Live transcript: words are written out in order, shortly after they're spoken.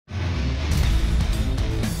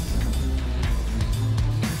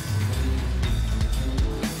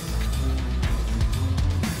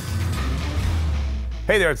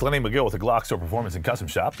Hey there, it's Lenny Magill with the GlockStore Performance and Custom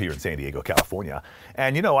Shop here in San Diego, California.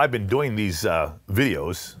 And you know, I've been doing these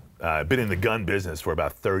videos. I've been in the gun business for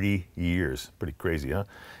about 30 years. Pretty crazy, huh?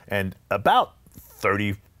 And about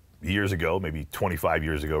 30 years ago, maybe 25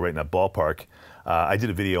 years ago, right in that ballpark, I did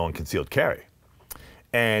a video on concealed carry.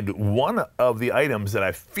 And one of the items that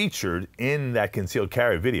I featured in that concealed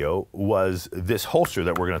carry video was this holster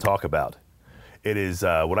that we're going to talk about. It is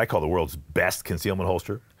what I call the world's best concealment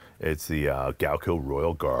holster. It's the Galco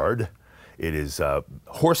Royal Guard. It is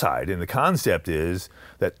horsehide, and the concept is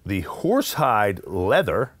that the horsehide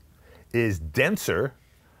leather is denser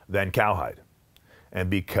than cowhide.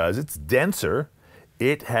 And because it's denser,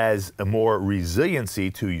 it has a more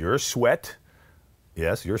resiliency to your sweat.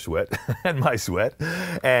 Yes, your sweat and my sweat.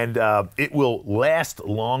 And it will last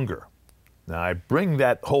longer. Now, I bring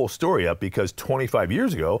that whole story up because 25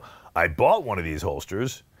 years ago, I bought one of these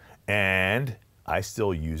holsters, and I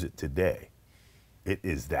still use it today. It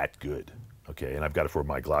is that good, okay? And I've got it for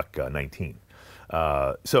my Glock 19.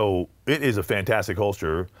 So it is a fantastic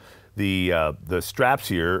holster. The straps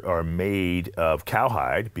here are made of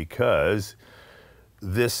cowhide because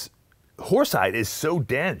this horsehide is so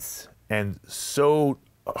dense and so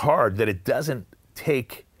hard that it doesn't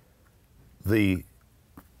take the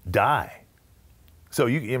dye. So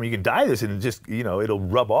you can dye this and just, it'll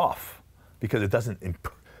rub off because it doesn't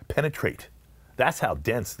penetrate. That's how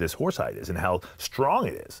dense this horsehide is and how strong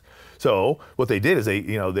it is. So what they did is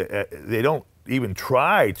they don't even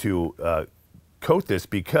try to coat this,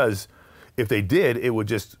 because if they did, it would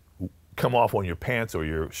just come off on your pants or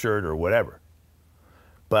your shirt or whatever.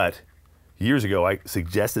 But years ago, I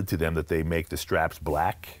suggested to them that they make the straps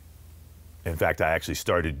black. In fact, I actually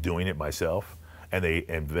started doing it myself, and they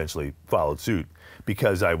eventually followed suit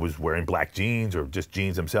because I was wearing black jeans or just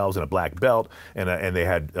jeans themselves and a black belt, and they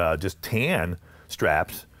had just tan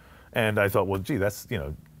straps. And I thought, well, gee, that's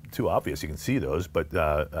too obvious. You can see those, but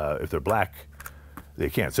if they're black, they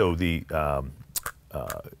can't. So they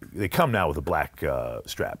come now with the black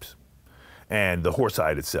straps. And the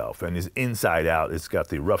horsehide itself, and is inside out. It's got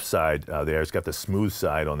the rough side there. It's got the smooth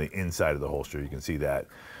side on the inside of the holster. You can see that.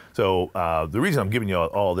 So the reason I'm giving you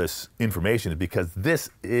all this information is because this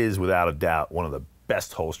is, without a doubt, one of the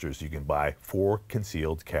best holsters you can buy for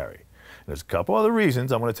concealed carry. And there's a couple other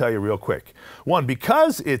reasons I'm going to tell you real quick. One,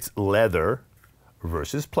 because it's leather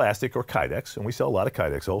versus plastic or Kydex, and we sell a lot of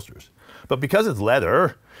Kydex holsters. But because it's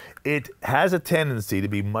leather, it has a tendency to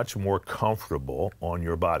be much more comfortable on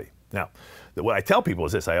your body. Now, what I tell people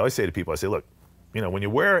is this. I always say to people, I say, look, when you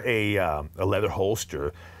wear a leather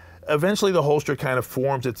holster, eventually the holster kind of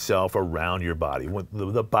forms itself around your body. When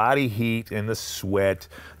the body heat and the sweat,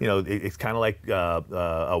 it's kind of like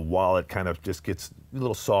a wallet kind of just gets a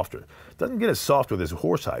little softer. It doesn't get as soft with this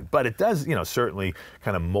horsehide, but it does, certainly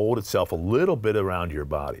kind of mold itself a little bit around your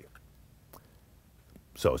body.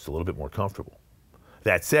 So it's a little bit more comfortable.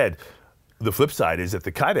 That said, the flip side is that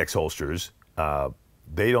the Kydex holsters,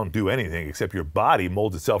 they don't do anything except your body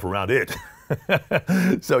molds itself around it.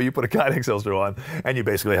 So you put a Kydex holster on, and you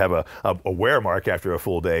basically have a wear mark after a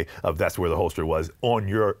full day of that's where the holster was on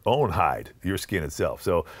your own hide, your skin itself.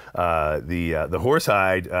 So the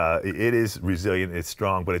horsehide, it is resilient, it's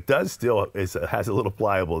strong, but it does still has a little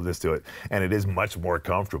pliableness to it, and it is much more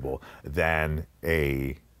comfortable than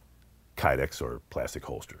a Kydex or plastic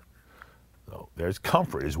holster. So there's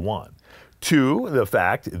comfort is one. Two, the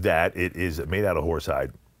fact that it is made out of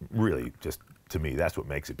horsehide, really, just to me, that's what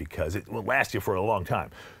makes it, because it will last you for a long time.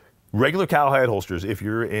 Regular cowhide holsters, if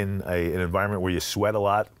you're in an environment where you sweat a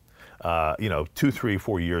lot, 2, 3,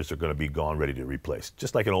 4 years are going to be gone, ready to replace.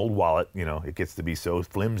 Just like an old wallet, it gets to be so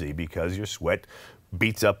flimsy because your sweat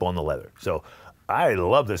beats up on the leather. So I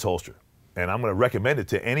love this holster, and I'm going to recommend it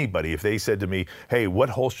to anybody. If they said to me, hey, what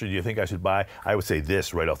holster do you think I should buy? I would say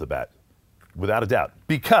this right off the bat. Without a doubt,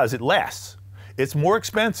 because it lasts. It's more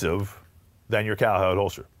expensive than your cowhide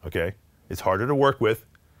holster, okay? It's harder to work with.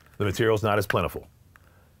 The material's not as plentiful.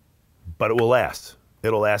 But it will last.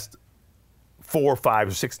 It'll last 4, 5,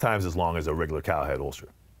 or 6 times as long as a regular cowhide holster,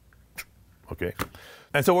 okay?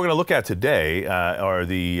 And so what we're going to look at today are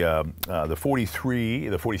the 43,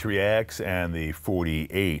 the 43X, and the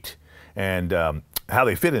 48, and how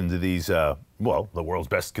they fit into these, well, the world's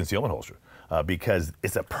best concealment holster. Because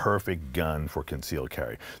it's a perfect gun for concealed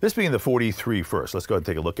carry. This being the 43 first. Let's go ahead and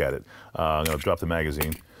take a look at it. I'm going to drop the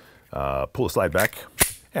magazine, pull the slide back,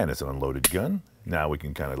 and it's an unloaded gun. Now we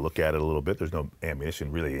can kind of look at it a little bit. There's no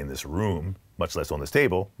ammunition really in this room, much less on this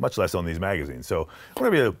table, much less on these magazines. So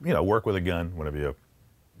whenever you work with a gun, whenever you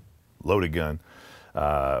load a gun,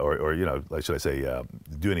 or should I say,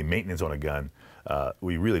 do any maintenance on a gun,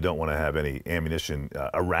 we really don't want to have any ammunition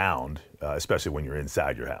around, especially when you're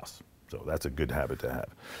inside your house. So that's a good habit to have.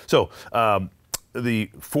 So the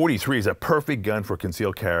 43 is a perfect gun for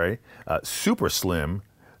concealed carry, super slim,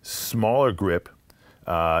 smaller grip.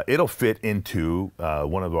 It'll fit into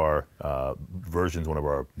one of our versions, one of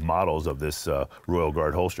our models of this Royal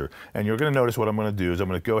Guard holster. And you're going to notice what I'm going to do is I'm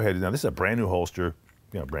going to go ahead, now this is a brand new holster,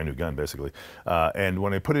 brand new gun basically. And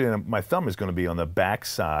when I put it in, my thumb is going to be on the back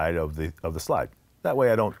side of the slide. That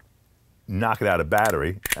way I don't knock it out of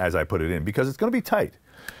battery as I put it in, because it's going to be tight.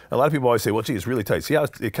 A lot of people always say, well, gee, it's really tight. See how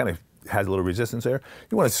it kind of has a little resistance there?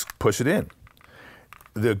 You want to push it in.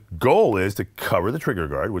 The goal is to cover the trigger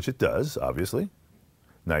guard, which it does, obviously,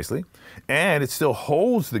 nicely, and it still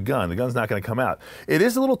holds the gun. The gun's not going to come out. It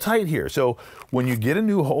is a little tight here, so when you get a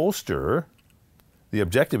new holster, the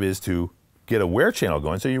objective is to get a wear channel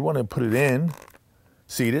going. So you want to put it in,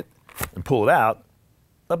 seat it, and pull it out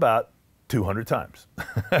about 200 times.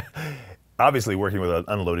 Obviously working with an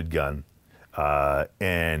unloaded gun,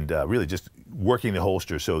 and really just working the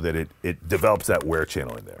holster so that it develops that wear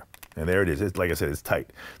channel in there. And there it is. It's, like I said, it's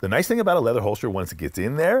tight. The nice thing about a leather holster, once it gets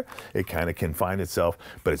in there, it kind of confines itself,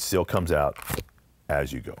 but it still comes out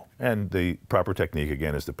as you go. And the proper technique,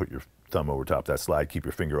 again, is to put your thumb over top of that slide, keep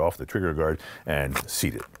your finger off the trigger guard, and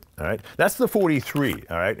seat it. All right, that's the 43.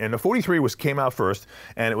 All right, and the 43 came out first,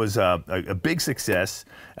 and it was a big success.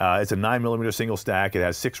 It's a 9mm single stack. It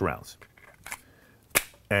has 6 rounds.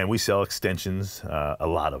 And we sell extensions, a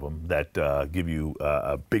lot of them, that give you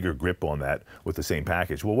a bigger grip on that with the same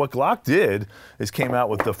package. Well, what Glock did is came out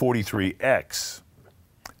with the 43X.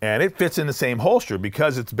 And it fits in the same holster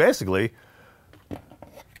because it's basically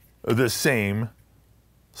the same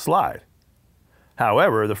slide.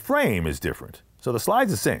 However, the frame is different. So the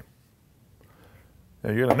slide's the same.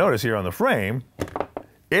 Now you're going to notice here on the frame,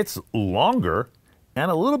 it's longer and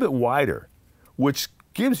a little bit wider, which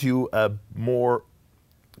gives you a more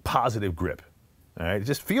positive grip. All right, it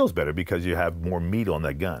just feels better because you have more meat on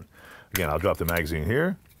that gun. Again, I'll drop the magazine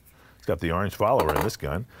here. It's got the orange follower in this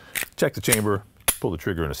gun. Check the chamber, pull the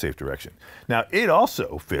trigger in a safe direction. Now, it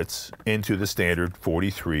also fits into the standard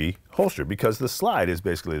 43 holster because the slide is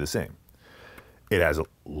basically the same. It has a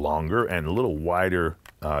longer and a little wider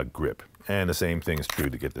grip. And the same thing is true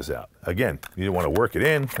to get this out. Again, you want to work it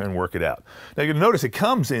in and work it out. Now, you're going to notice it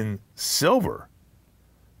comes in silver,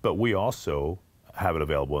 but we also have it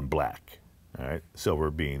available in black, all right?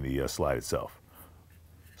 Silver being the slide itself.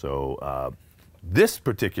 So this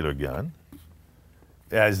particular gun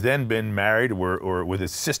has then been married, or with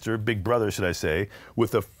his sister, big brother, should I say,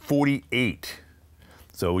 with a 48.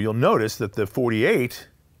 So you'll notice that the 48,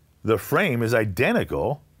 the frame is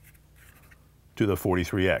identical to the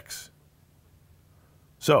 43X.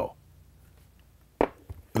 So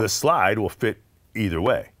the slide will fit either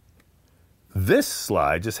way. This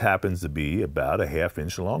slide just happens to be about a ½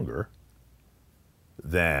 inch longer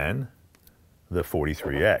than the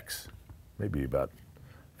 43X, maybe about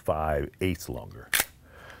 5/8 longer.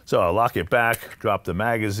 So I'll lock it back, drop the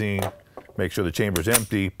magazine, make sure the chamber's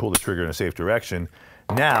empty, pull the trigger in a safe direction.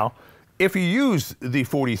 Now, if you use the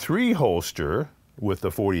 43 holster with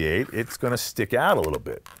the 48, it's going to stick out a little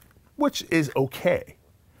bit, which is okay,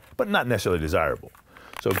 but not necessarily desirable.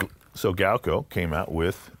 So Galco came out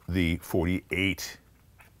with the 48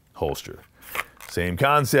 holster. Same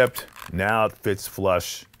concept, now it fits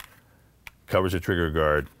flush, covers the trigger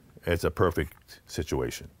guard. It's a perfect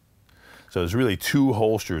situation. So there's really 2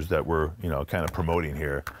 holsters that we're, kind of promoting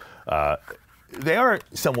here. They are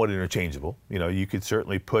somewhat interchangeable. You could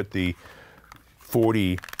certainly put the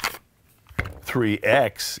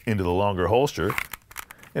 43X into the longer holster,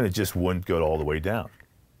 and it just wouldn't go all the way down.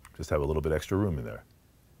 Just have a little bit extra room in there.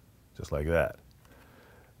 Just like that.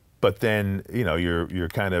 But then, you're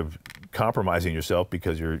kind of compromising yourself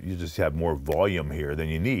because you just have more volume here than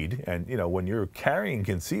you need. And, when you're carrying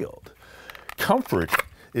concealed, comfort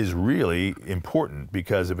is really important,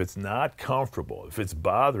 because if it's not comfortable, if it's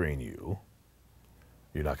bothering you,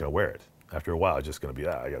 you're not going to wear it. After a while, it's just going to be,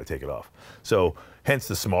 I got to take it off. So hence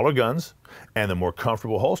the smaller guns and the more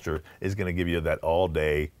comfortable holster is going to give you that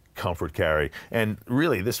all-day comfort carry. And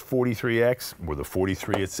really, this 43X or the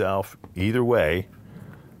 43 itself, either way,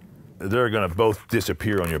 they're going to both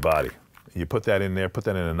disappear on your body. You put that in there, put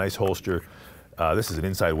that in a nice holster. This is an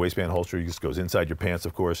inside waistband holster. It just goes inside your pants,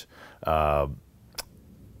 of course.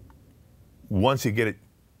 Once you get it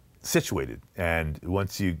situated and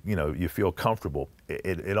once you feel comfortable,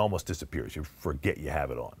 it almost disappears. You forget you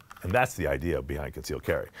have it on. And that's the idea behind concealed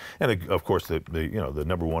carry. And of course, the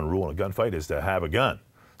number one rule in a gunfight is to have a gun.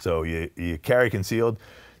 So you carry concealed,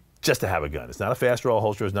 just to have a gun. It's not a fast draw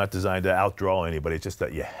holster. It's not designed to outdraw anybody. It's just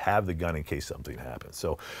that you have the gun in case something happens.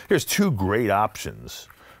 So here's two great options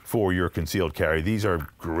for your concealed carry. These are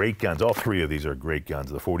great guns. All three of these are great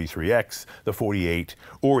guns. The 43X, the 48,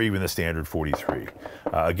 or even the standard 43.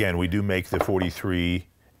 Again, we do make the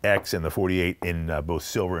 43X and the 48 in both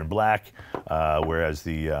silver and black, whereas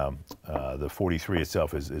the 43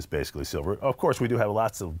 itself is basically silver. Of course, we do have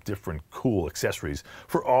lots of different cool accessories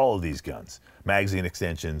for all of these guns. Magazine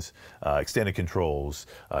extensions, extended controls,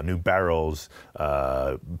 new barrels,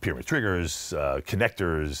 pyramid triggers,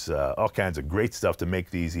 connectors, all kinds of great stuff to make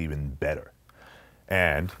these even better.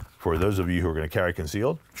 And for those of you who are going to carry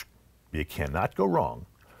concealed, you cannot go wrong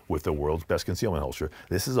with the world's best concealment holster.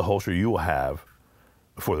 This is a holster you will have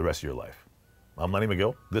for the rest of your life. I'm Lenny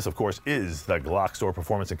Magill. This, of course, is the GlockStore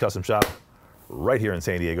Performance and Custom Shop right here in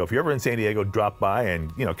San Diego. If you're ever in San Diego, drop by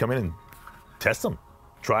and come in and test them.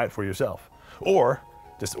 Try it for yourself. Or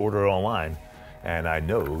just order it online, and I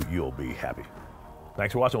know you'll be happy.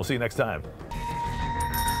 Thanks for watching. We'll see you next time.